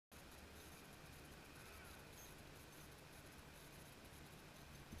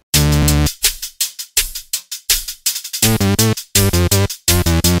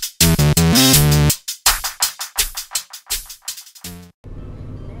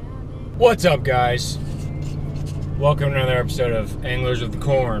What's up, guys? Welcome to another episode of Anglers with the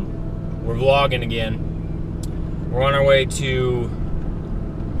Corn. We're vlogging again. We're on our way to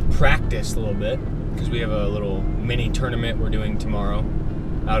practice a little bit because we have a little mini tournament we're doing tomorrow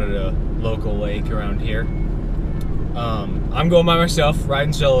out at a local lake around here. I'm going by myself,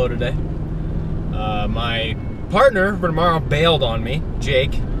 riding solo today. My partner for tomorrow bailed on me,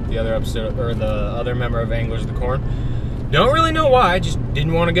 Jake, the other member of Anglers with the Corn. Don't really know why, just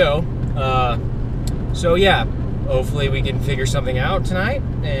didn't want to go. So yeah, hopefully we can figure something out tonight,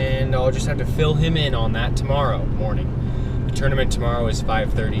 and I'll just have to fill him in on that tomorrow morning. The tournament tomorrow is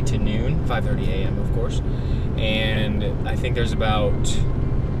 5:30 to noon, 5:30 a.m. of course, and I think there's about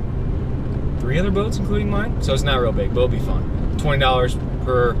 3 other boats, including mine, so it's not real big, but it'll be fun. $20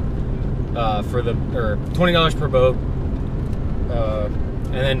 per $20 per boat,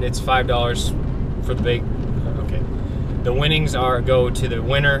 and then it's $5 for the big. Okay, the winnings go to the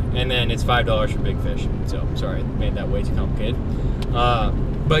winner, and then it's $5 for big fish. So sorry, I made that way too complicated.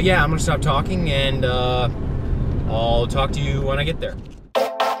 But yeah, I'm gonna stop talking, and I'll talk to you when I get there.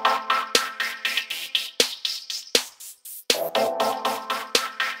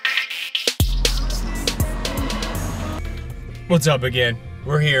 What's up again?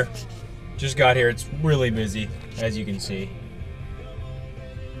 We're here. Just got here. It's really busy, as you can see.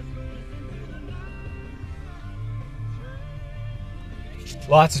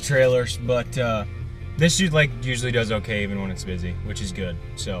 Lots of trailers, but this usually does okay even when it's busy, which is good.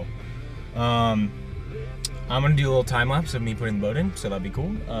 So I'm gonna do a little time lapse of me putting the boat in, so that'll be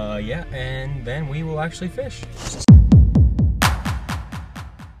cool. Yeah, and then we will actually fish.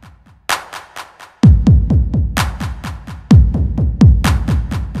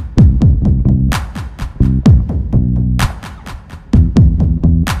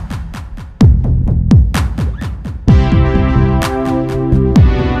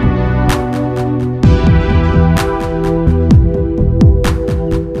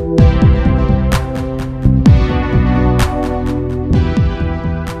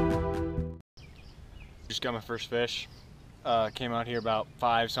 Just got my first fish. Came out here about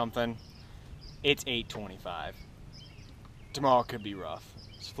 5 something. It's 8:25. Tomorrow could be rough.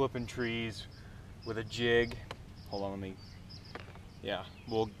 It's flipping trees with a jig. Hold on, yeah,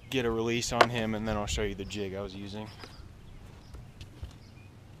 we'll get a release on him and then I'll show you the jig I was using.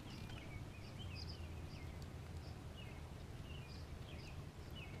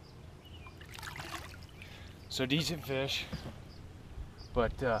 So decent fish,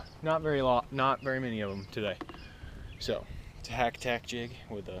 but not very many of them today. So it's a hack tack jig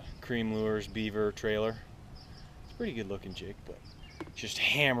with a cream lures beaver trailer. It's a pretty good looking jig, but just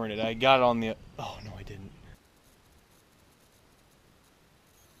hammering it. I got it on the, oh no I didn't.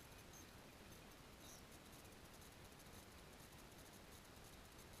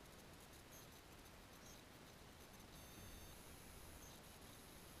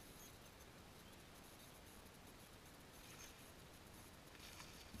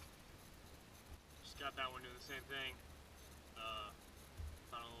 Got that one doing the same thing.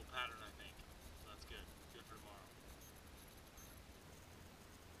 Found a little pattern, I think. So that's good. Good for tomorrow.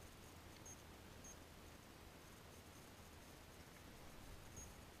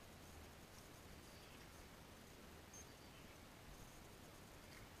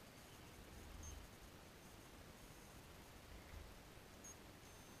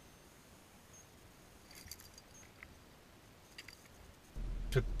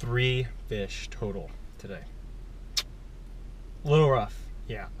 Took 3 fish total today. A little rough,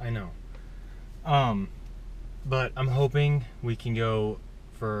 yeah, I know. But I'm hoping we can go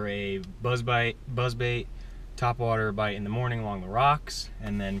for a buzzbait topwater bite in the morning along the rocks,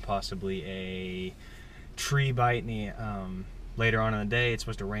 and then possibly a tree bite in the later on in the day. It's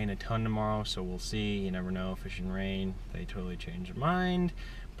supposed to rain a ton tomorrow, so we'll see. You never know. Fish and rain, they totally change their mind.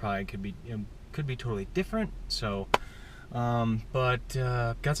 Probably could be totally different. So.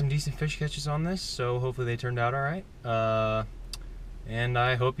 Got some decent fish catches on this, so hopefully they turned out all right. And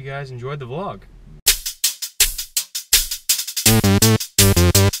I hope you guys enjoyed the vlog.